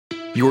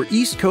Your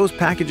East Coast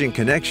packaging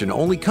connection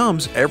only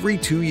comes every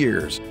 2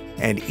 years,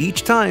 and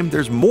each time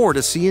there's more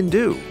to see and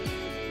do.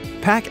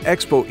 PACK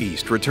EXPO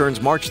East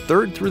returns March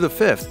 3rd through the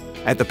 5th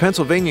at the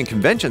Pennsylvania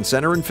Convention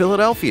Center in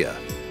Philadelphia.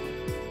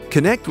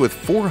 Connect with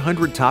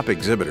 400 top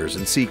exhibitors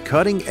and see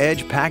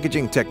cutting-edge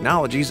packaging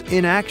technologies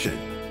in action.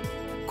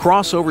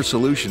 Crossover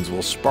solutions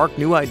will spark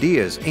new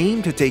ideas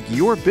aimed to take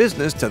your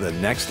business to the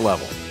next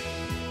level.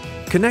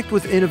 Connect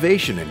with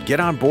innovation and get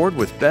on board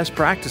with best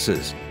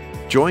practices.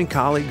 Join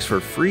colleagues for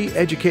free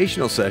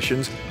educational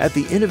sessions at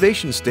the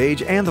innovation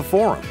stage and the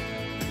forum.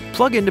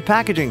 Plug into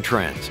packaging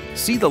trends.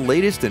 See the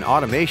latest in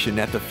automation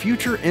at the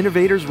Future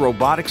Innovators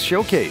Robotics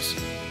Showcase.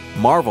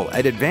 Marvel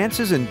at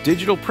advances in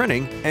digital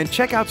printing and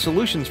check out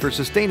solutions for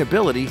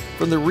sustainability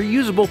from the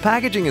Reusable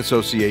Packaging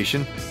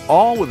Association,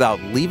 all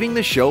without leaving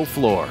the show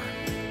floor.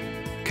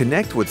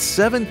 Connect with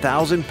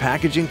 7,000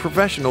 packaging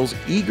professionals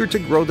eager to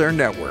grow their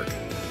network.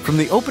 From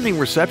the opening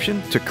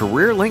reception to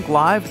Career Link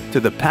Live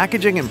to the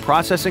Packaging and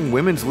Processing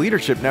Women's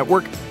Leadership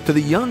Network to the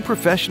Young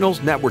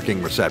Professionals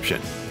Networking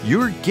Reception,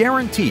 you're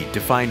guaranteed to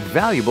find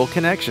valuable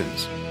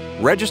connections.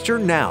 Register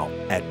now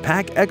at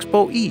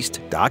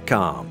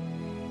packexpoeast.com.